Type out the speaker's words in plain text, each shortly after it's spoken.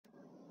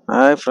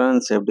Hi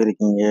friends, எப்படி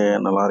இருக்கீங்க?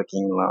 நல்லா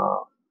இருக்கீங்களா?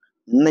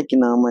 இன்னைக்கு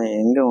நாம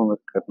எங்க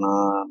வந்திருக்கோம்னா,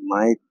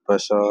 நைட்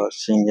பஷார்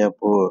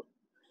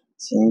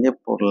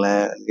சிங்கப்பூர்ல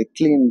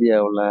லிட்டில்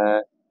இந்தியாவில்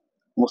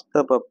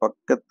முஸ்தபா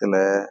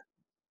பக்கத்துல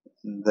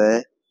இந்த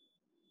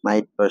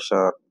நைட்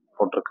பஷார்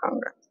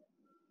போட்டிருக்காங்க.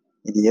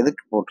 இது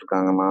எதுக்கு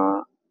போட்டிருக்காங்கன்னா,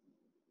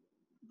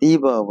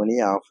 தீபாவளி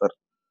ஆஃபர்.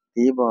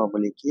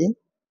 தீபாவளிக்கு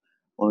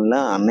உள்ள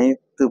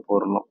அனைத்து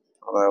பொருளும்,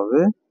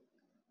 அதாவது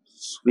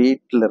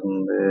ஸ்வீட்ல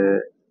இருந்து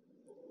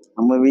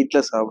நம்ம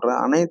வீட்டில் சாப்பிட்ற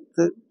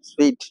அனைத்து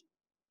ஸ்வீட்,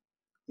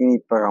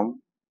 இனிப்பகம்,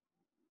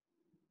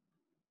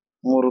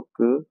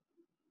 முறுக்கு,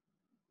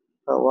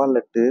 ரவா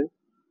லட்டு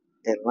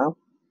எல்லாம்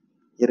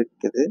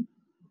இருக்குது.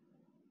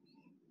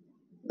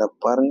 இந்த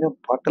பாருங்க,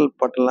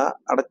 பாட்டிலா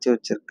அடைச்சி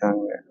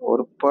வச்சிருக்காங்க.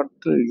 ஒரு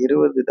பாட்டில்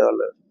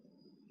 $20.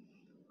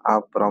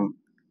 அப்புறம்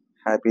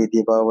ஹாப்பி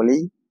தீபாவளி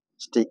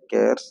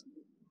ஸ்டிக்கர்ஸ்,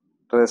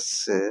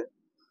 ட்ரெஸ்ஸு,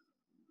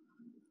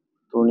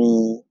 துணி,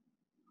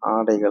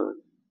 ஆடைகள்,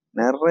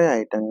 நிறைய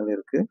ஐட்டங்கள்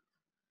இருக்கு.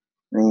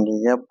 நீங்க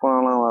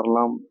எப்பனாலும்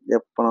வரலாம்,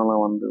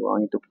 எப்பனாலும் வந்து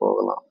வாங்கிட்டு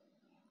போகலாம்.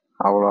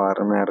 அவ்வளோ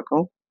அருமையா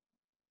இருக்கும்.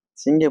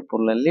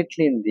 சிங்கப்பூர்ல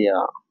லிட்டில் இந்தியா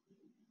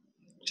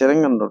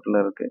செரங்கன்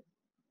இருக்கு.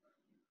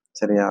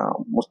 சரியா?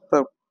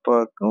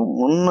 முஸ்தபாக்கும்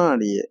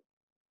முன்னாடியே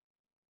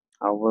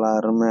அவ்வளோ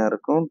அருமையா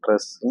இருக்கும்.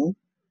 ட்ரெஸ்ஸும்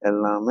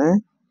எல்லாமே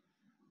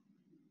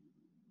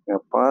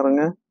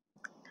பாருங்க.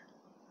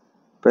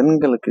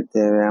 பெண்களுக்கு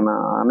தேவையான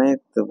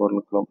அனைத்து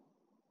பொருட்களும்,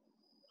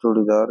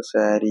 சுடிதார்,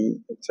 சாரி,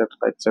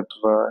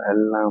 எக்ஸெட்ரா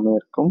எல்லாமே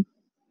இருக்கும்.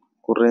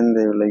 குறைந்த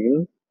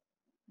விலையில்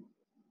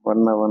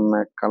வண்ண வண்ண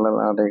கலர்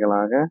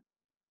ஆடைகளாக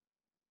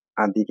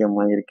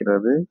அதிகமாக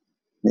இருக்கிறது.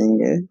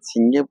 நீங்க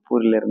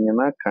சிங்கப்பூர்ல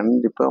இருந்தீங்கன்னா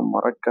கண்டிப்பா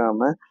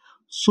மறக்காம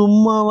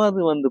சும்மாவாது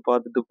வந்து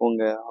பார்த்துட்டு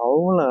போங்க.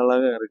 அவ்வளோ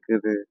அழகா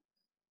இருக்குது.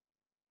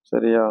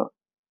 சரியா?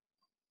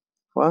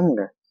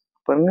 வாங்க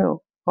பாருங்க.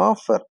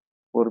 ஆஃபர்,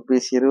 ஒரு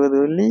பீஸ் 20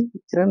 வெள்ளி,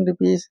 2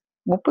 பீஸ்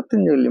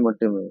 35 வெள்ளி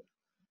மட்டுமே.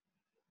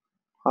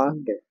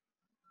 வாங்க,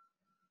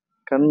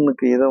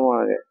 கண்ணுக்கு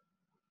இதமாக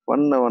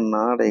வண்ண வண்ண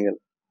ஆடைகள்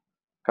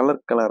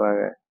கலராக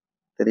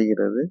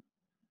தெரிகிறது.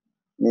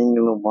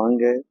 நீங்களும்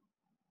வாங்க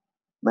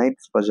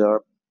நைட்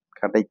பஜார்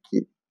கடைக்கு.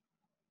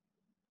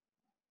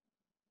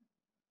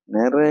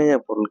 நிறைய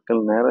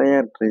பொருட்கள், நிறைய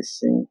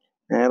ட்ரெஸ்ஸிங்,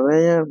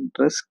 நிறைய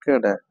ட்ரெஸ்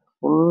கடை,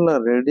 ஃபுல்லா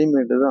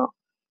ரெடிமேடு தான்.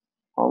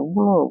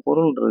 அவ்வளோ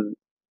பொருள் இருக்கு,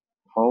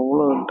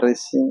 அவ்வளோ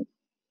ட்ரெஸ்ஸிங்.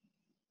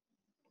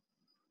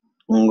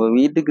 உங்க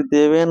வீட்டுக்கு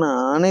தேவையான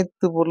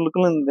அனைத்து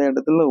பொருட்களும் இந்த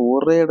இடத்துல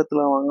ஒரே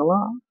இடத்துல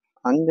வாங்கலாம்.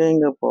 அங்க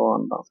எங்க போக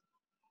வேண்டாம்.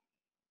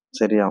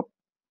 சரியா?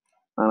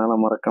 அதனால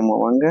மறக்காம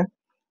வாங்க.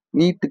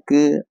 வீட்டுக்கு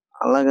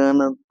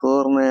அழகான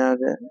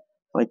தோரணையாக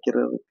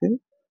வைக்கிறதுக்கு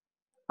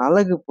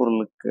அழகு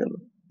பொருட்கள்,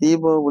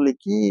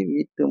 தீபாவளிக்கு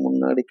வீட்டு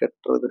முன்னாடி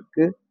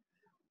கட்டுறதுக்கு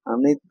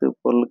அனைத்து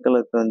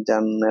பொருட்களுக்கும்,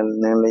 ஜன்னல்,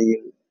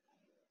 நிலையில்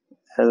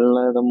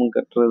எல்லா இடமும்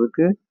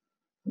கட்டுறதுக்கு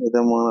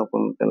விதமான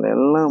பொருட்கள்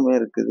எல்லாமே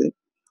இருக்குது.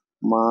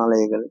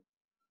 மாலைகள்.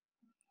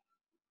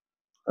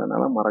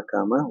 அதனால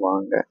மறக்காம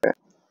வாங்க.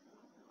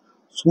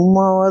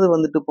 சும்மாவாது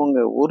வந்துட்டு போங்க.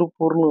 ஒரு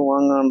பொருள்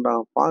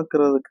வாங்காண்டாம்.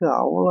 பார்க்கறதுக்கு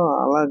அவ்வளோ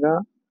அழகா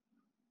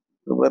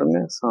பாருங்க.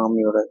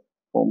 சாமியோட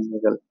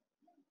பொம்மைகள்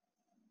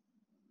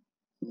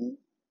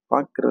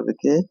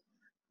பார்க்கறதுக்கே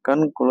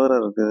கண் குளிர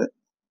இருக்குது.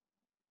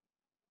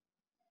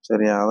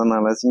 சரியா?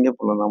 அதனால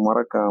சிங்கப்பூர்ல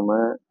மறக்காம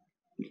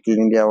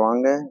லிட்டில் இந்தியா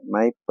வாங்க,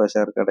 நைட்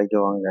பஷார் கடைக்கு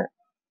வாங்க.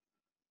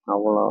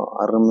 அவ்வளோ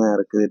அருமையா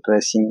இருக்குது.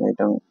 ட்ரெஸ்ஸிங்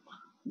ஐட்டம்,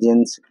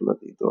 ஜென்ஸுக்குள்ள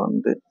இது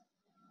வந்து.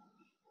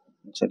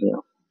 சரியா?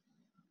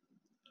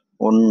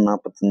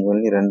 1.45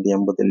 வெள்ளி,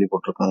 2.80 வெள்ளி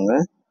போட்டிருக்காங்க.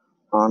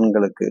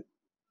 ஆண்களுக்கு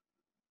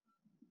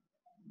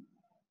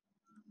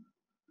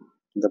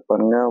இந்த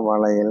பாருங்க,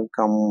 வளையல்,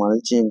 கம்மல்,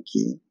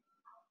 ஜிம்கி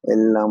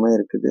எல்லாமே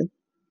இருக்குது.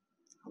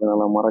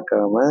 அதனால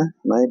மறக்காம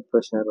நைட்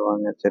பஷார்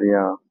வாங்க.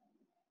 சரியா?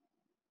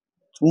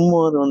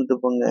 சும்மா அது வந்துட்டு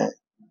போங்க.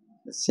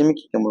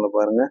 சிமிக்கி கம்மல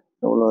பாருங்க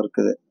எவ்வளோ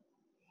இருக்குது.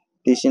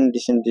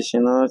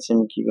 டிசைனா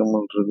சிமிக்கி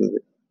கம்மல் இருக்குது.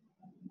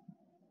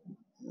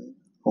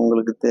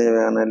 உங்களுக்கு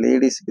தேவையான,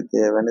 லேடிஸுக்கு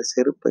தேவையான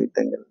செருப்பு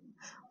ஐட்டங்கள்,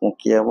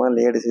 முக்கியமா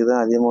லேடிஸுக்கு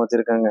தான் அதிகமாக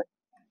வச்சிருக்காங்க.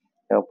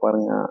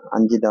 பாருங்க,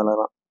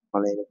 $5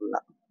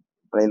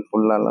 வளையல்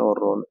ஃபுல்லால ஒரு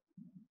ரோல்.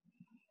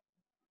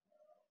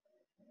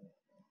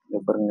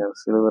 பாருங்க,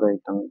 சில்வர்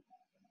ஐட்டம்,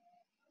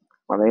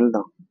 வளையல்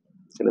தான்,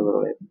 சில்வர்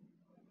வளையல்.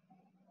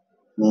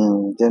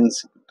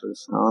 ஜென்ஸுக்கு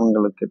ட்ரெஸ்,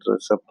 ஆண்களுக்கு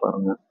ட்ரெஸ்ஸை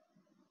பாருங்க,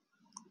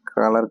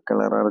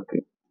 கலரா இருக்கு.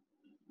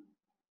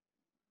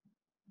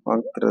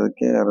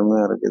 பார்க்கறதுக்கே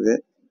அருமையா இருக்குது.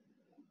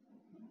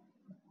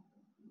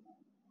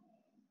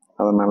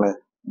 அதனால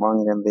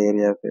வாங்க இந்த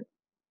ஏரியாவுக்கு.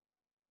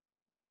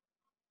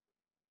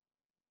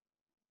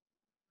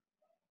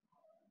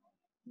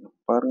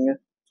 பாருங்க,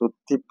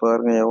 சுத்தி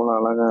பாருங்க எவ்வளவு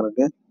அழகா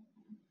இருக்கு.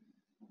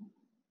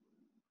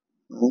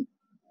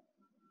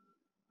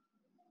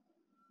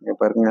 இங்க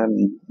பாருங்க,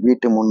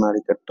 வீட்டு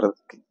முன்னாடி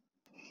கட்டுறதுக்கு,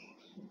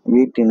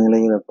 வீட்டு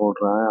நிலையில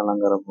போடுற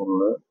அலங்கார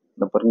பொருள்.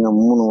 இந்த பாருங்க,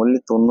 3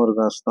 வெள்ளி 90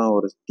 காசு தான்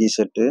ஒரு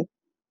டிஷர்ட்டு.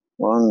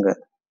 வாங்க.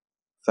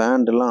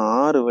 பேண்ட் எல்லாம்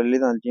 6 வெள்ளி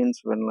தான்.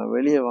 ஜீன்ஸ் பேண்ட்லாம்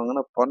வெளியே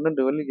வாங்கினா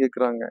 12 வெள்ளி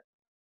கேட்குறாங்க.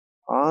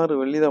 6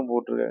 வெள்ளி தான்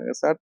போட்டிருக்காங்க.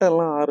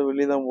 சட்டைலாம் 6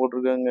 வெள்ளி தான்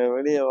போட்டிருக்காங்க.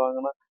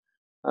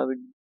 அது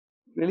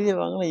வெளிய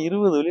வாங்குனா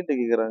 20 வெள்ளிட்ட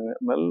கேட்குறாங்க.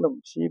 நல்ல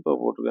சீப்பா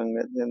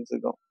போட்டிருக்காங்க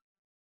ஜென்ஸுக்கும்.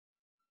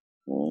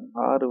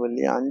 6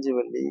 வெள்ளி, 5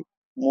 வெள்ளி,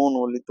 3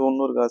 வெள்ளி,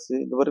 90 காசு.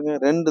 இது பாருங்க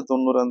 2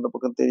 90 அந்த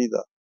பக்கம்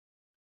தெரியுதா?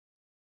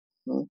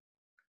 ம்.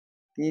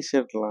 டீ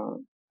ஷர்ட்லாம்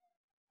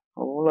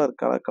அவ்வளோ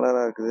கலர்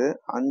கலரா இருக்குது.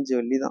 5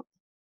 வெள்ளி தான்.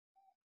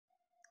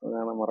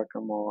 அதனால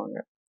மறக்காம வாங்க.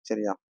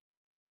 சரியா?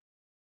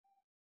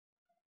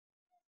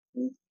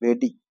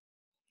 வெடி.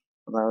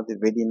 அதாவது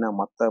வெடின்னா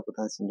மத்தாப்பு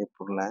தான்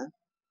சிங்கப்பூர்ல.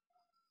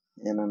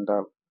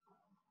 ஏனென்றால்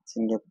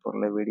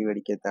சிங்கப்பூர்ல வெடி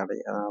வெடிக்க தடை.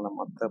 அதனால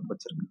மத்தாப்பு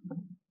வச்சிருக்காங்க.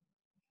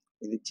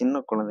 இது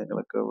சின்ன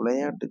குழந்தைகளுக்கு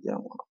விளையாட்டு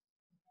ஜாமான்.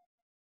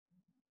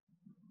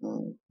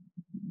 ம்.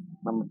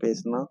 நம்ம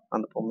பேசுனா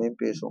அந்த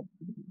பொம்மையும் பேசும்.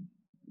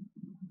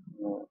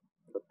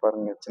 இத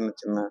பாருங்க சின்ன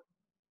சின்ன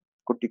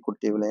குட்டி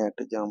குட்டி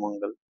விளையாட்டு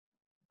ஜாமான்கள்.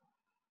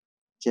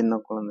 சின்ன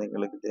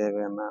குழந்தைகளுக்கு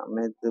தேவையான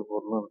அனைத்து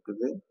பொருளும்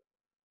இருக்குது.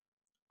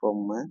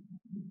 பொம்மை,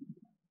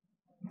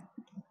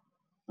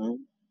 ம்,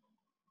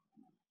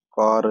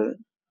 காரு.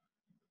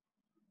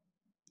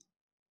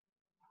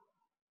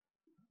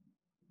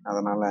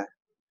 அதனால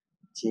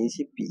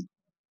ஜேசிபி,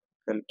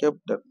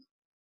 ஹெலிகாப்டர்,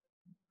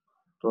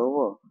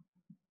 ரோபோ,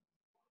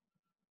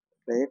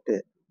 பிளேட்டு,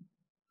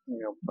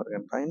 இங்க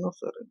பாருங்க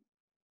டைனோசர்,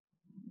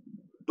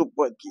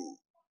 துப்பாக்கி.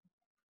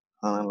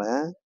 அதனால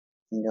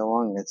இங்க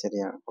வாங்க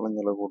சரியா?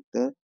 குழந்தைகளை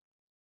கூப்பிட்டு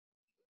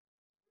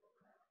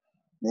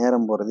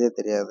நேரம் போறதே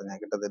தெரியாதுங்க.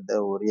 கிட்டத்தட்ட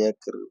 1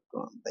 ஏக்கர்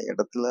இருக்கும். அந்த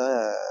இடத்துல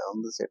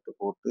செட்டு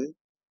போட்டு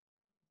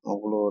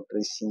அவ்வளோ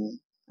ட்ரெஸ்ஸிங்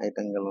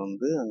ஐட்டங்கள்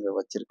அங்க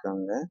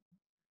வச்சிருக்காங்க.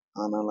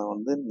 அதனால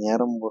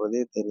நேரம்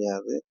போறதே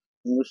தெரியாது.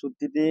 நீங்க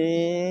சுத்திட்டே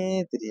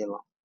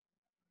திரியலாம்.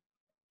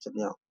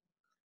 சரியா?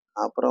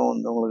 அப்புறம்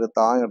உங்களுக்கு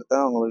தாகம் எடுத்தா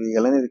உங்களுக்கு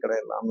இளநீர் கடை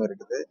எல்லாமே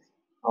இருக்குது.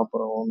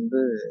 அப்புறம்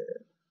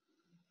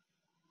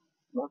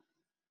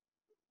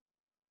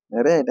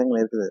நிறைய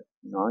ஐட்டங்கள் இருக்குது.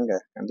 வாங்க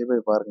கண்டிப்பா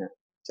போய் பாருங்க.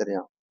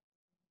 சரியா?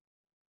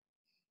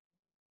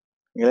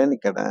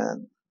 இளநீர் கடை,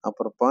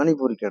 அப்புறம்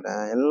பானிபூரி கடை,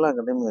 எல்லா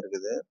கடையுமே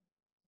இருக்குது.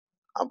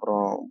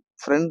 அப்புறம்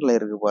ஃப்ரண்ட்ல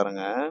இருக்கு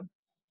பாருங்க.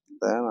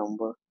 இந்த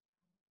நம்ம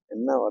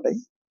என்ன வடை?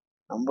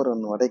 நம்பர்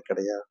 1 வடை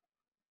கடையா?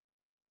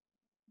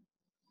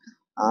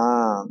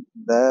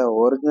 இந்த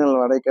ஒரிஜினல்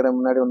வடை கடை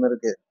முன்னாடி ஒண்ணு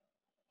இருக்கு.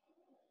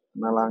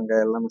 அதனால அங்க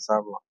எல்லாமே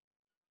சாப்பிடலாம்.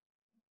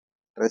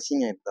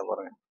 ட்ரெஸ்ஸிங் ஐட்டத்தை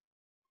பாருங்க.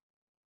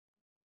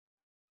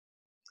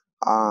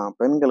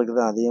 பெண்களுக்கு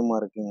தான் அதிகமா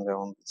இருக்கு இங்க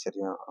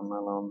சரியா?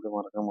 அதனால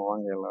மறக்காம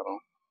வாங்க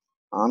எல்லாரும்.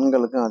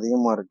 ஆண்களுக்கும்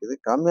அதிகமா இருக்குது.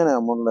 கம்மியான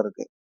அமௌண்ட்ல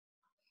இருக்கு.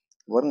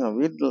 பாருங்க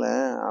வீட்டுல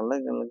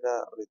அழகழகா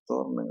அப்படி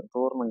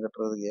தோரணம்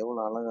கட்டுறதுக்கு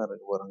எவ்வளவு அழகா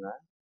இருக்கு பாருங்க.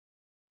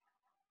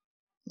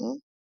 ம்.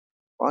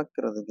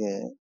 பாக்குறதுக்கு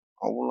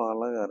அவ்வளவு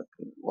அழகா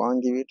இருக்கு.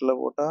 வாங்கி வீட்டுல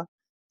போட்டா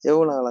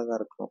எவ்வளவு அழகா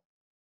இருக்கும்.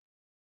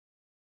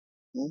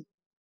 ம்.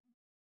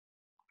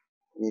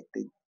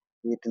 வீட்டு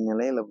வீட்டு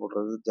நிலையில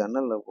போடுறது,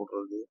 ஜன்னல்ல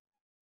போடுறது,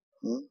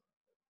 ம்,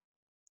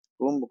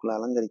 ரூமுக்குள்ள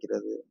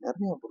அலங்கரிக்கிறது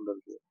நிறைய பொருள்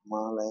இருக்கு.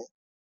 மாலை.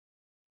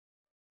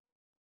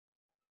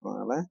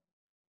 அதனால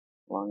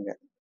வாங்க.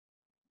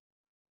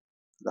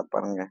 இத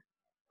பாருங்க.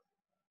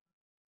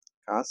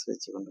 காசு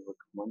வச்சு கொண்டு போய்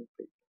மணி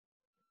பை.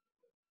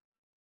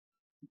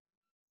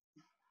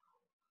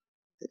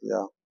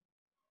 தெரியுதா?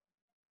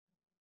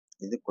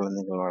 இது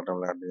குழந்தைகள்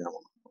விளையாட்டு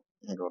ஜாமான்.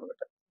 இங்க ஒரு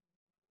கிட்ட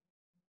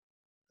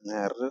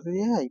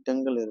நிறைய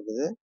ஐட்டங்கள்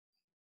இருக்குது.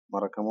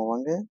 மறக்காம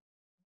வாங்க.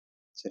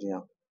 சரியா?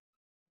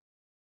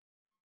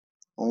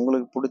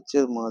 உங்களுக்கு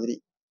பிடிச்ச மாதிரி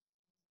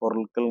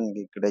பொருட்கள்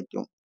இங்க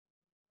கிடைக்கும்.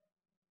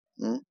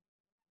 ம்.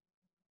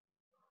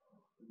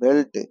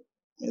 பெல்ட்.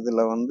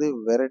 இதுல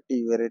வெரைட்டி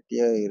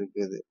வெரைட்டியா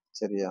இருக்குது.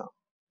 சரியா?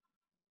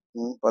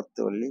 10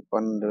 வெள்ளி,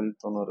 12 வெள்ளி,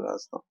 90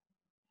 காசு தான்.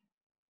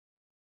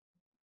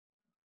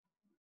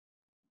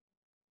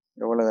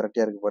 எவ்வளவு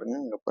வெரைட்டியா இருக்கு பாருங்க.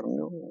 இங்க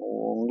பாருங்க.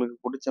 உங்களுக்கு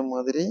பிடிச்ச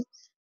மாதிரி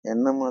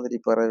என்ன மாதிரி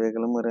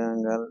பறவைகளும்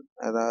மிருகங்கள்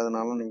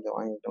ஏதாவதுனாலும் நீங்க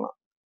வாங்கிக்கலாம்.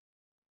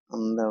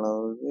 அந்த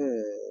அளவுக்கு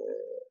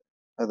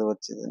அது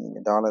வச்சது நீங்க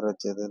டாலர்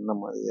வச்சது இந்த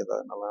மாதிரி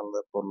ஏதாவது நல்ல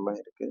நல்ல பொருள்லாம்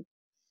இருக்கு.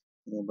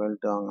 நீங்க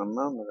பெல்ட்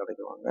வாங்கணும்னா அந்த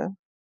கடைக்கு வாங்க.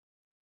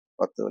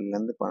 10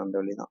 வெள்ளிலேருந்து 12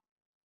 வெள்ளி தான்.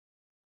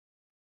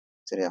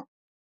 சரியா?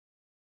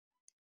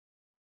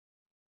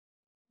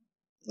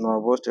 நம்ம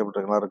போஸ்ட் எப்படி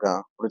இருக்கலாம் இருக்கா?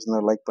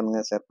 பிடிச்சிருந்தா லைக் பண்ணுங்க,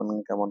 ஷேர்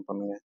பண்ணுங்க, கமெண்ட்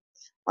பண்ணுங்க.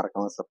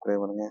 மறக்காம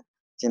சப்ஸ்கிரைப் பண்ணுங்க.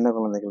 சின்ன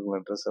குழந்தைகளுக்குள்ள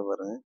ட்ரெஸ்ஸை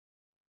பாருங்க.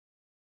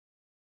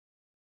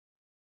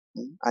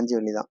 5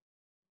 வெள்ளி தான்.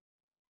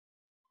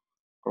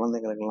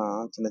 குழந்தைகளுக்கெல்லாம்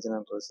சின்ன சின்ன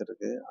ட்ரெஸ்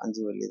இருக்கு.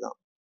 5 வெள்ளி தான்.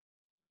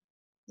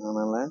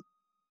 அதனால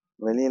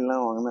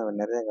வெளியெல்லாம் வாங்கினா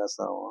நிறைய காசு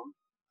ஆகும்.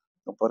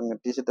 இங்க பாருங்க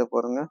டிஷர்ட்டை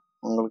பாருங்க.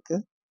 உங்களுக்கு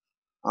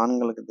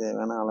ஆண்களுக்கு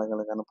தேவையான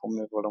அழகழகான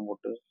பொம்மை படம்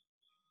போட்டு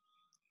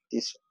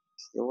டிஷர்ட்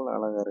எவ்வளவு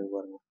அழகா இருக்கு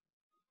பாருங்க.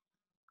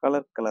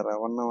 கலர் கலரா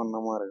வண்ண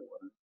வண்ணமா இருக்கு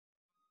பாருங்க.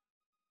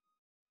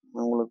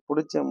 உங்களுக்கு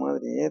பிடிச்ச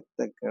மாதிரி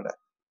ஏத்த கடை.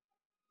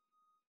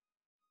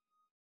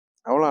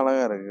 அவ்வளவு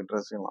அழகா இருக்கு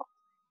ட்ரெஸ் எல்லாம்.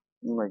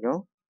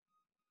 உண்மைக்கும்.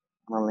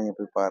 அதனால நீங்க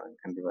போய் பாருங்க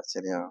கண்டிப்பா.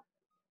 சரியா?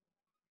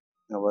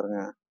 இங்க பாருங்க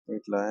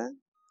வீட்டுல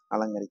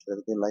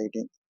அலங்கரிக்கிறதுக்கு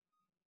லைட்டிங்.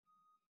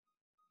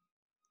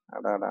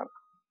 அடாடா.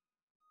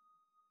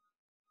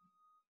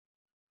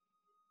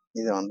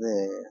 இது வந்து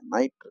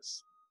நைட் ட்ரெஸ்.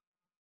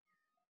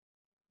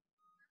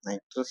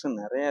 நைட் ட்ரெஸ்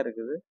நிறைய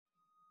இருக்குது,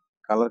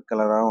 கலர்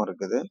கலராகவும்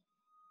இருக்குது.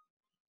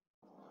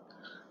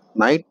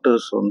 நைட்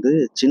ட்ரெஸ் வந்து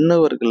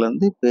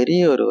சின்னவர்கள்லேருந்து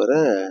பெரியவர் வரை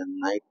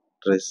நைட்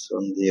ட்ரெஸ்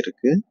வந்து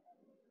இருக்கு.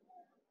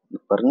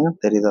 பாருங்க,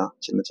 தெரியுதா?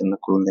 சின்ன சின்ன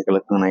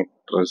குழந்தைகளுக்கும் நைட்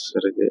ட்ரெஸ்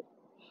இருக்கு.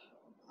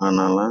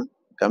 அதனால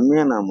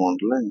கம்மியான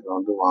அமௌண்ட்ல இங்க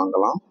வந்து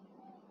வாங்கலாம்.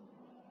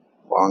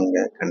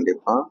 வாங்க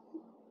கண்டிப்பா.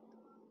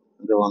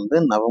 இது வந்து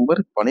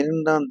நவம்பர்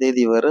 12ஆம்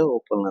தேதி வரை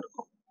ஓப்பன்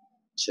இருக்கும்.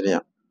 சரியா?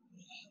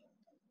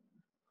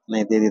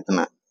 இன்னைக்கு தேதி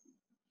தானே?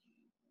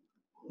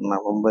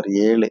 நவம்பர்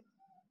 7,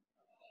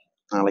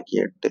 நாளைக்கு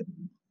 8.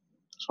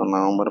 ஸோ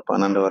நவம்பர்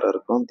 12 வரை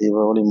இருக்கும்.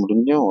 தீபாவளி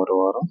முடிஞ்சும் ஒரு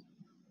வாரம்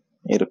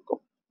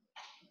இருக்கும்.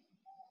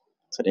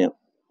 சரியா?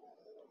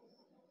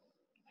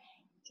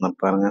 நான்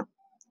பாருங்க,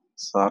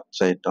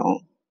 ஷார்ட்ஸ் ஐட்டம்.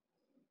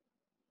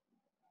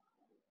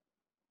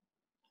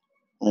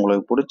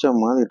 உங்களுக்கு பிடிச்ச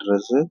மாதிரி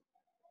ட்ரெஸ்ஸு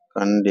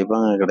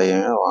கண்டிப்பாக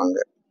கிடைக்குங்க, வாங்க.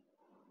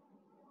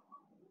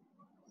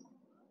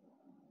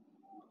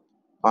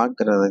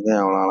 பார்க்குறதுக்கு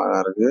அவ்வளோ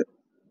அழகாக இருக்கு.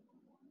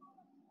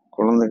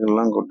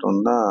 குழந்தைகள்லாம் கூப்பிட்டு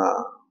வந்தால்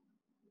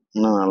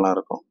இன்னும்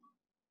நல்லாயிருக்கும்.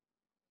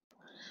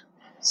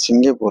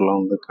 சிங்கப்பூரில்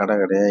வந்து கடை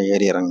கடையாக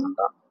ஏறி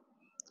இறங்கண்டாம்.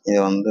 இது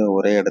வந்து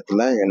ஒரே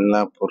இடத்துல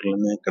எல்லா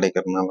பொருளுமே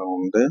கிடைக்கிறதுனால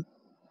வந்து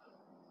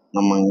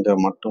நம்ம இங்கே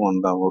மட்டும்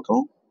வந்தால்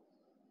போதும்,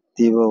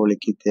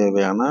 தீபாவளிக்கு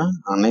தேவையான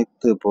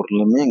அனைத்து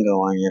பொருளுமே இங்கே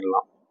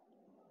வாங்கிடலாம்.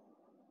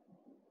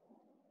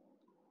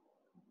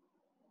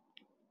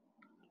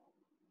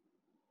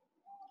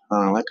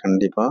 அதனால்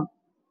கண்டிப்பாக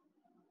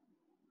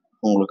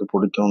உங்களுக்கு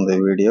பிடிக்கும் இந்த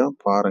வீடியோ.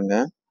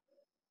 பாருங்கள்.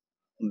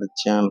 இந்த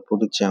சேனல்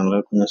புது சேனலை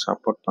கொஞ்சம்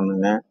சப்போர்ட்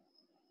பண்ணுங்கள்.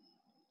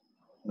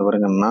 இந்த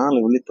பாருங்க, 4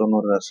 வெள்ளி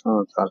 90 காசு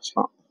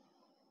சார்ஜ்லாம்.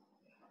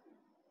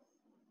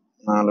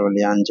 4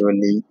 வெள்ளி 5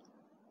 வெள்ளி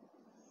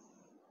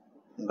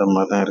இந்த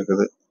மாதிரி தான்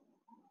இருக்குது.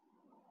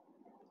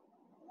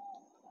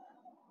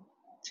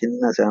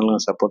 சின்ன சேனலை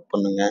சப்போர்ட்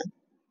பண்ணுங்கள்.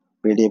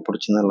 வீடியோ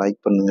பிடிச்சிருந்தா லைக்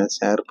பண்ணுங்கள்,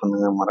 ஷேர்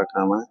பண்ணுங்கள்,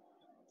 மறக்காமல்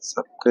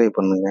சப்ஸ்கிரைப்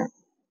பண்ணுங்கள்.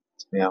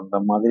 சரி, அந்த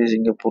மாதிரி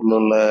சிங்கப்பூரில்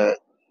உள்ள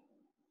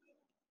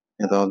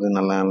ஏதாவது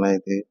நல்ல நல்ல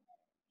இது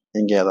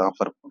எங்கே ஏதாவது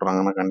ஆஃபர்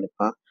போடுறாங்கன்னா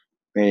கண்டிப்பாக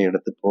வீடியோ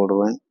எடுத்து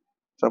போடுவேன்.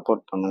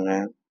 சப்போர்ட்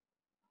பண்ணுங்கள்.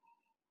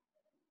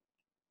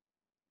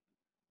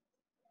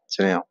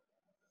 சரியா?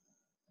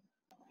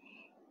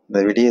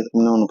 இந்த வீடியோ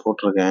இதுக்குன்னு ஒன்று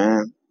போட்டிருக்கேன்.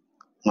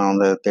 நான்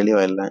வந்து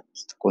தெளிவாக இல்லை,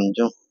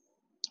 கொஞ்சம்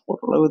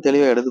ஓரளவு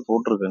தெளிவாக எடுத்து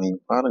போட்டிருக்கேன்,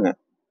 நீங்கள் பாருங்கள்.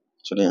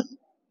 சரியா?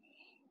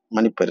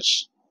 மணி பர்ஸ்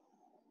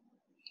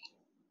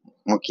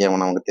முக்கியம்.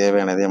 நமக்கு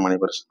தேவையானதே மணி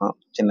பர்ஸ் தான்.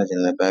 சின்ன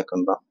சின்ன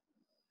பேக்கும் தான்.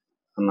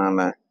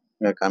 அதனால்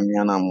இங்கே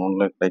கம்மியான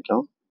அமௌண்ட்டில்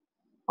கிடைக்கும்.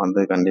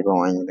 வந்து கண்டிப்பாக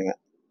வாங்கிடுங்க.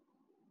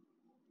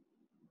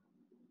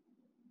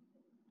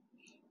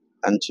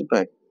 லஞ்சு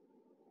பேக்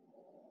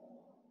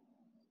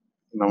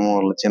நம்ம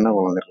ஊரில் சின்ன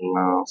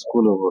குழந்தைகள்லாம்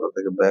ஸ்கூலுக்கு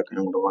போகிறதுக்கு பேக்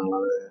கொடுப்பாங்களா,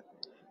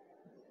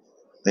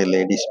 அது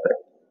லேடிஸ்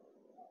பேக்.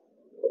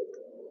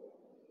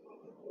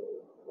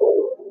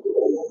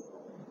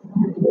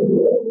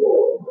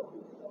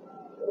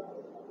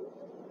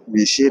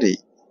 விசிறி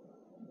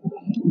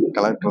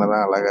கலர்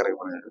கலராக அழகாக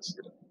இருக்கு.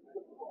 விசிறி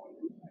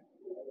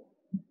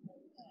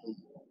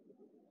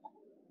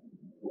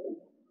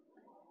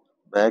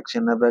பேக்,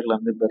 சின்ன பேக்ல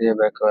இருந்து பெரிய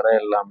பேக் வர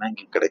எல்லாமே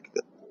இங்கே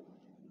கிடைக்குது.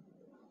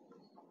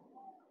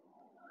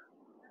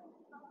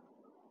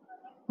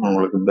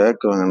 உங்களுக்கு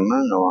பேக் வாங்கணும்னா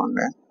இங்கே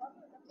வாங்க.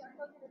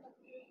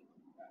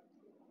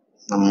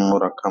 நம்ம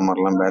ஒரு அக்கா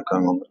மாதிரிலாம் பேக்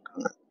வாங்க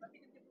வந்திருக்காங்க.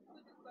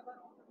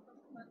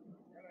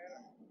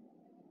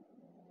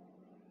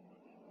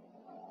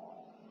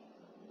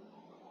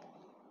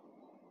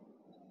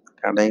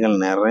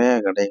 கடைகள் நிறைய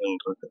கடைகள்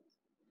இருக்கு.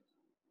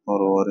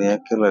 ஒரு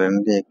ஏக்கர்ல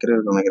 2 ஏக்கர்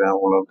இருக்கு நினைக்கிறேன்.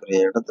 அவ்வளோ பெரிய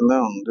இடத்துல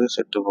வந்து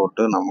செட்டு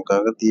போட்டு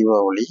நமக்காக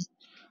தீபாவளி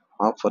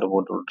ஆஃபர்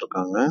போட்டு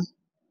விட்டுருக்காங்க.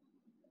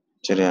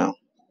 சரியா?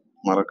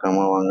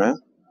 மறக்காம வாங்க.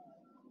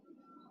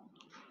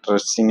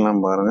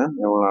 ட்ரெஸ்ஸிங்லாம் பாருங்க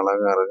எவ்வளோ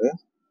அழகா இருக்கு.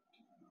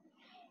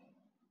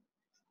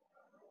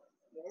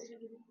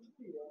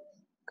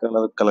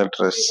 Colour colour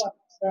dress.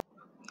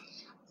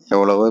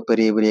 எவ்வளவோ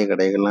பெரிய பெரிய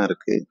கடைகள்லாம்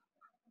இருக்கு.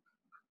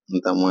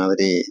 இந்த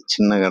மாதிரி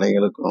சின்ன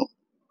கடைகளுக்கும்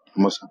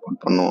நம்ம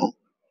சப்போர்ட் பண்ணுவோம்.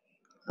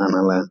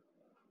 அதனால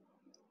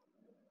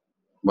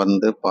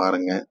வந்து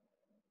பாருங்க,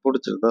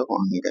 பிடிச்சிருந்தா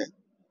வாங்குங்க.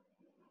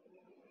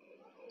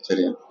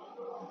 சரியா?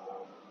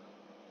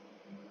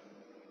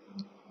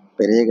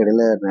 பெரிய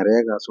கடையில் நிறைய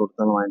காசு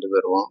கொடுத்தாலும் வாங்கிட்டு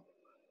போயிடுவோம்.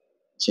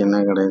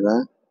 சின்ன கடையில்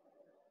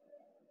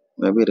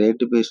மேபி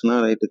ரேட்டு பேசுனா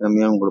ரேட்டு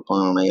கம்மியாகவும்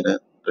கொடுப்பாங்கன்னு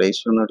நினைக்கிறேன்.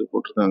 ப்ரைஸ் முன்னாடி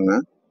போட்டிருக்காங்க,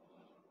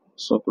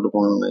 ஸோ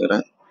கொடுப்பாங்கன்னு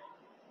நினைக்கிறேன்.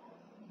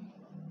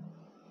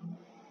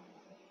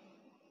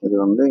 இது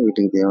வந்து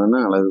வீட்டுக்கு தேவையான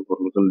அழகு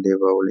பொருட்கள்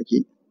தீபாவளிக்கு.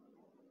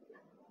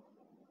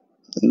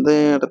 இந்த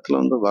இடத்துல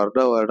வந்து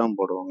வருடம்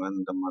போடுவாங்க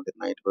இந்த மாதிரி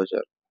நைட்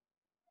பஜார்.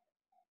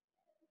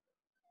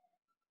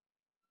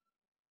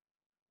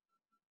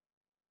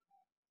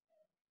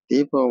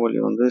 தீபாவளி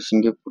வந்து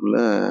சிங்கப்பூர்ல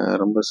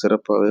ரொம்ப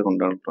சிறப்பாகவே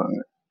கொண்டாடுறாங்க.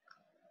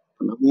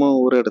 நம்ம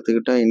ஊரை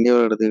எடுத்துக்கிட்டா,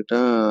 இந்தியாவில்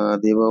எடுத்துக்கிட்டா,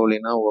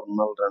 தீபாவளினா 1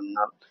 நாள் 2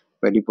 நாள்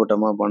வெடி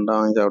போட்டோமா, பண்டம்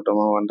வாங்கி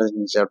சாப்பிட்டோமா, வண்டை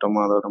செஞ்சு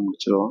சாப்பிட்டோமா, அதோட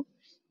முடிச்சிடுவோம்.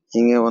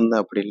 இங்கே வந்து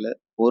அப்படி இல்லை.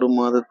 ஒரு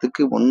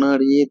மாதத்துக்கு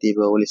முன்னாடியே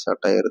தீபாவளி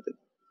ஸ்டார்ட் ஆயிருது.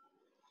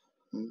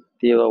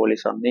 தீபாவளி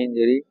சந்தையும்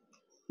சரி,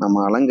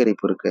 நம்ம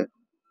அலங்கரிப்பு இருக்கு,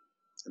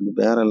 அது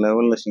வேற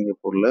லெவல்ல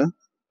சிங்கப்பூர்ல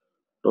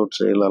ரோட்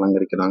சைடில்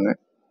அலங்கரிக்கிறாங்க.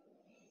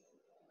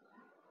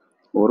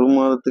 ஒரு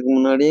மாதத்துக்கு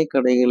முன்னாடியே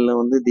கடைகள்ல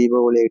வந்து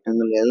தீபாவளி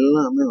ஐட்டங்கள்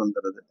எல்லாமே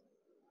வந்துடுது.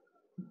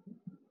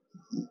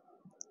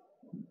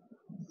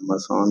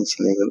 மசான்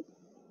சிலைகள்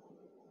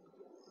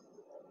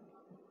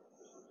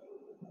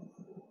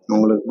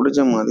உங்களுக்கு பிடிச்ச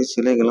மாதிரி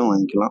சிலைகளும்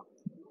வாங்கிக்கலாம்.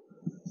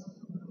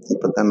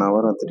 இப்பதான்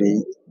நவராத்திரி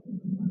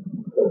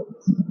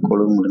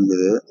கொழு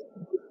முடிஞ்சது,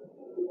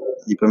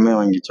 இப்பவுமே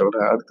வாங்கி சொல்ற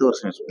அடுத்த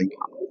வருஷம் யூஸ்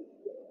பண்ணிக்கலாம்.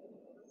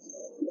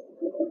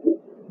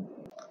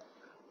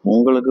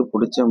 உங்களுக்கு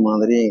பிடிச்ச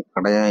மாதிரி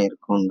கடையா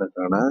இருக்கும் இந்த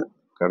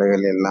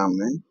கடைகள்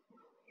எல்லாமே.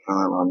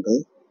 அதனால வந்து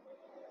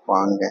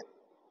வாங்க,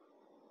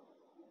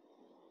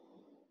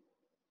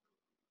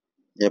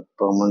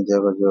 எப்பவும்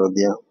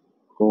ஜெகஜோதியா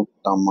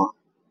கூட்டமா.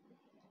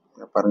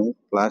 பாருங்க,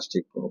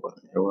 பிளாஸ்டிக் பூ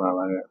பாருங்க எவ்வளவு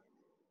அழகா,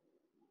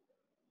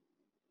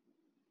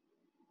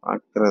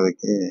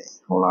 பார்க்கறதுக்கு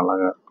எவ்வளவு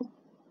அழகா இருக்கும்.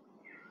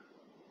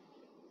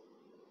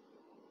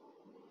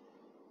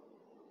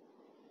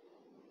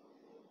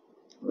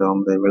 இது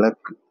வந்து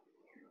விளக்கு,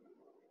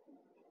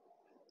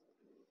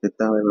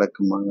 பித்தளை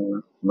விளக்கு மாதிரி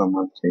இந்த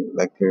மாதிரி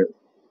விளக்கு.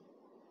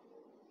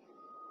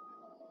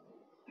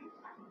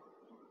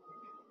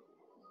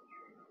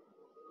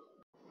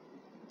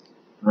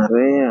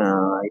 நிறைய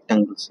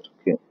ஐட்டங்கள்ஸ்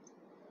இருக்கு.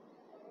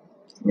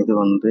 இது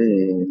வந்து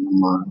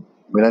நம்ம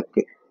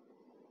விளக்கு,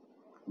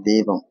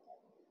 தீபம்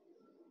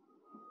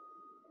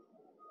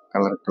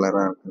கலர்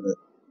கலரா இருக்குது.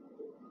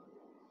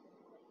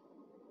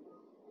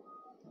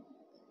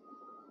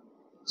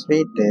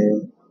 ஸ்வீட்டு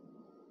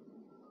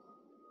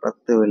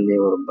 10 வெள்ளி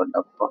ஒரு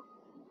டப்பா,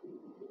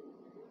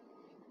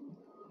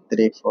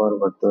 3, 4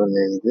 10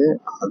 வெள்ளி. இது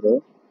அது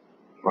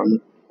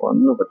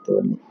 1 10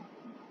 வெள்ளி.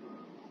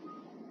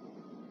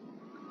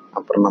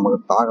 அப்புறம் நமக்கு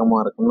தாகமா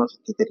இருக்கும்னா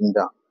சுத்தி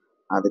தெரிஞ்சா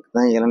அதுக்கு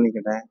தான் இளநீ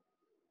கடை,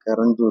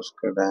 கரஞ்சூஸ்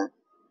கடை.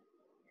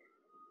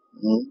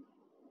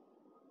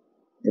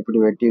 எப்படி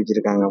வெட்டி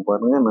வச்சிருக்காங்க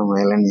பாருங்க நம்ம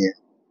இளநிய,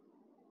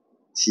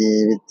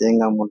 சீவி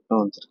தேங்காய்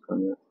மட்டும்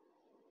வச்சிருக்காங்க.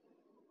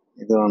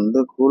 இது வந்து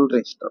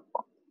கூல்ட்ரிங்க்ஸ்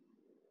டப்பா.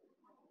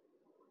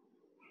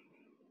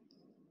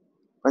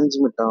 பஞ்சு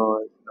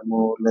மிட்டாய் நம்ம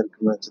ஊர்ல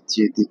இருக்குல்ல,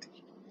 சுத்தி ஏத்திட்டு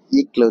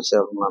ஈட்டில் வச்சு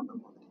சாப்பிடலாம் அந்த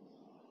மாதிரி.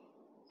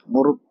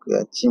 முறுக்கு,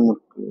 அச்சி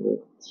முறுக்கு,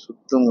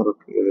 சுத்து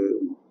முறுக்கு,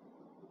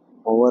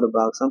 ஒவ்வொரு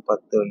பாக்ஸும்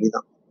 10 வெள்ளி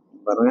தான்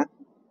பாருங்க.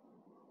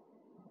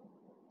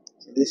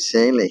 இது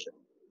சேலைகள்,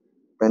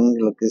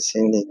 பெண்களுக்கு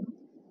சேலைகள்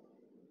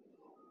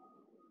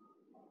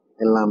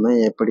எல்லாமே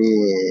எப்படி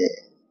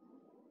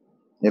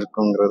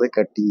இருக்குங்கிறத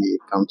கட்டி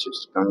காமிச்சு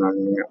வச்சிருக்காங்க.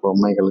 அங்க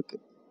பொம்மைகளுக்கு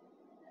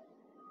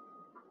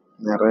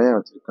நிறைய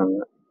வச்சிருக்காங்க.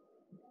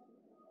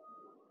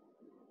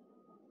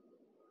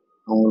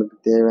 அவங்களுக்கு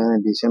தேவையான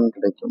டிசைன்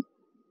கிடைக்கும்.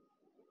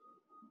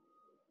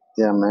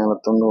 மேல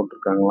தொங்க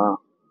விட்டுருக்காங்களா,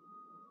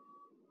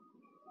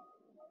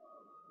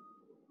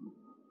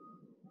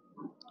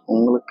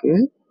 உங்களுக்கு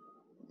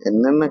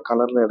என்னென்ன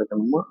கலர்ல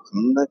எடுக்கணுமோ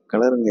அந்த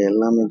கலருங்க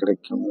எல்லாமே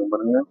கிடைக்கும்.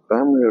 பாருங்க,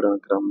 ஃபேமிலியோட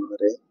இருக்கிற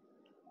மாதிரி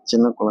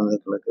சின்ன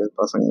குழந்தைகளுக்கு,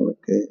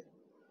 பசங்களுக்கு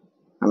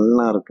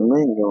எல்லாருக்குமே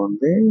இங்க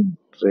வந்து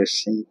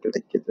ட்ரெஸ்ஸிங்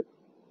கிடைக்குது.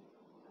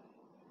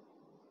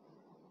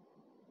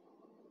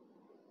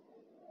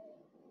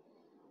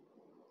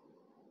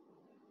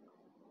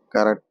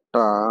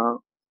 கரெக்டா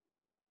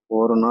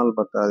ஒரு நாள்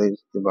பத்தாது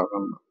சுத்தி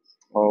பார்க்கணும்,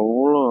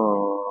 அவ்வளோ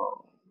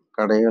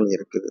கடைகள்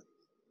இருக்குது.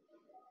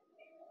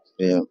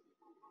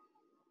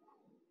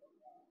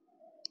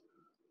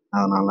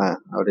 அதனால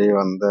அப்படியே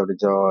வந்து அப்படி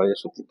ஜாலியாக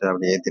சுத்திட்டு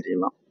அப்படியே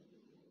தெரியலாம்,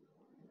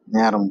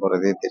 நேரம்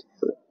போறதே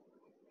தெரியாது.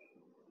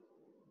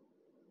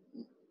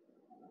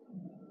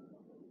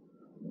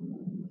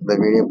 இந்த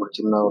வீடியோ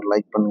பிடிச்சிருந்தா ஒரு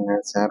லைக் பண்ணுங்க,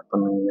 ஷேர்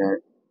பண்ணுங்க,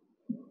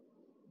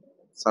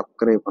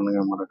 சப்ஸ்கிரைப்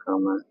பண்ணுங்க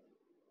மறக்காம.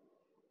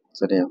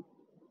 சரியா,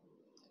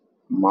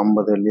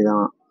 50 வெள்ளி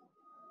தான்,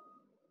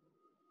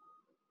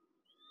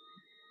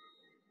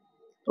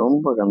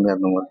 ரொம்ப கம்மியா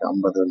இருக்கும் உங்களுக்கு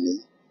 50 வெள்ளி.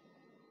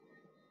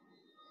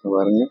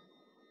 பாருங்க,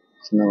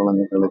 சின்ன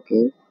குழந்தைகளுக்கு,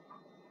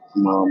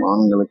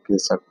 ஆண்களுக்கு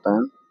சட்டை,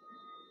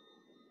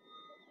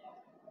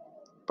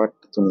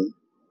 பட்டு துணி.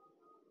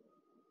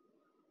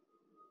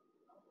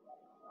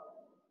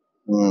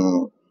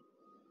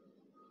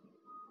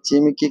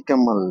 சிமிக்கி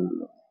கம்மல்,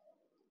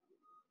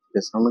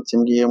 பேசாம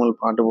சிமிக்கி கம்மல்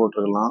பாட்டு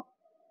போட்டுருக்கலாம்.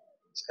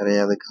 சரி,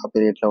 அது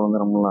காப்பி ரேட்ல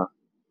வந்துடும்ல,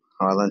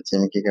 அதான்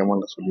சிமிக்கி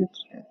கம்மல் சொல்லிட்டு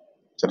இருக்கேன்.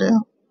 சரியா,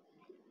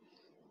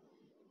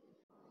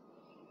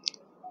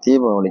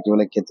 தீபாவளிக்கு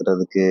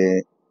விளக்கேத்துறதுக்கு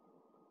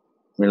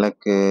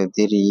விளக்கு,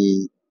 திரி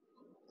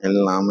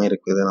எல்லாமே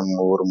இருக்குது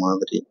நம்ம ஊர்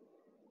மாதிரி.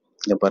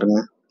 இங்க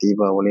பாருங்க,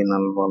 தீபாவளி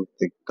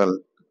நல்வாழ்த்துக்கள்.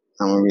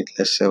 நம்ம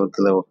வீட்டுல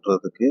செவத்துல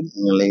ஒட்டுறதுக்கு,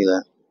 நிலையில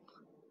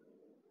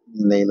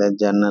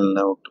ஜன்னல்ல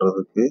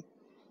ஒட்டுறதுக்கு.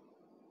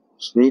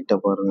 ஸ்வீட்டை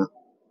பாருங்க,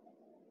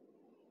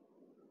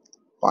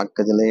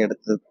 பக்கத்துல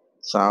எடுத்து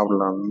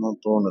சாப்பிடலாம்னு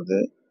தோணுது.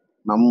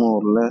 நம்ம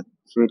ஊர்ல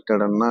ஸ்வீட்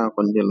கடைன்னா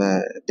கொஞ்சம்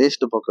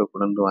டேஸ்ட் பக்கம்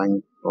கொண்டு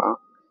வாங்கிக்கலாம்.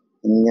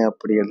 இங்க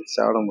அப்படி எடுத்து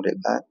சாப்பிட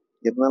முடியல,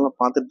 இருந்தாலும்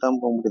பார்த்துட்டு தான்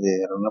போக முடியுது,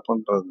 வேற என்ன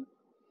பண்றது.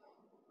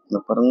 இந்த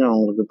பாருங்க,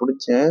 உங்களுக்கு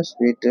பிடிச்ச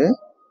ஸ்வீட்டு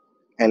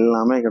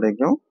எல்லாமே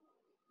கிடைக்கும்.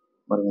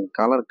 பாருங்க,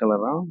 கலர்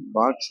கலரா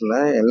பாக்ஸ்ல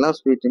எல்லா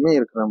ஸ்வீட்டுமே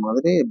இருக்கிற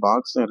மாதிரி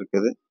பாக்ஸும்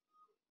இருக்குது.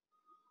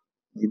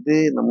 இது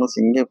நம்ம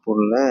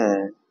சிங்கப்பூர்ல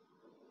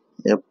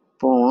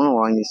எப்பவும்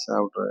வாங்கி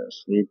சாப்பிட்ற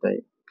ஸ்வீட்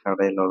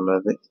கடையில்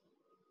உள்ளது.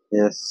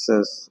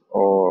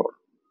 SSR.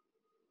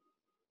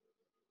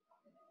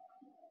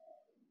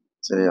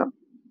 சரியா?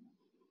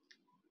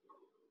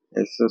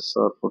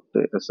 SSR ஃபுட்டு,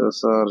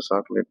 SSR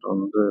சாக்லேட்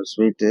வந்து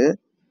ஸ்வீட்டு,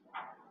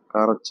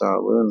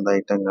 காரச்சாவு, இந்த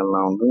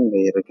ஐட்டங்கள்லாம் வந்து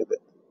இங்கே இருக்குது.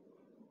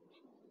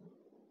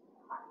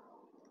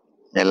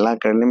 எல்லா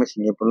கடையிலுமே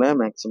சிங்கப்பூர்ல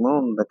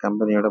மேக்சிமம் இந்த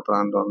கம்பெனியோட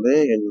பிராண்ட் வந்து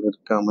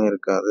இருக்காம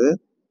இருக்காது.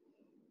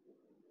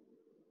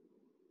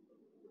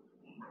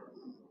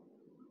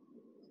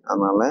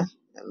 அதனால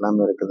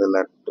எல்லாமே இருக்குது.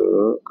 லட்டு,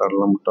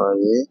 கடலை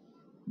மிட்டாய்,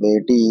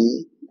 பேட்டி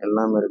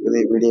எல்லாமே இருக்குது.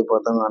 வீடியோ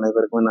பார்த்தவங்க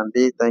அனைவருக்குமே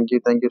நன்றி.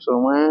 Thank you so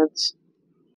much.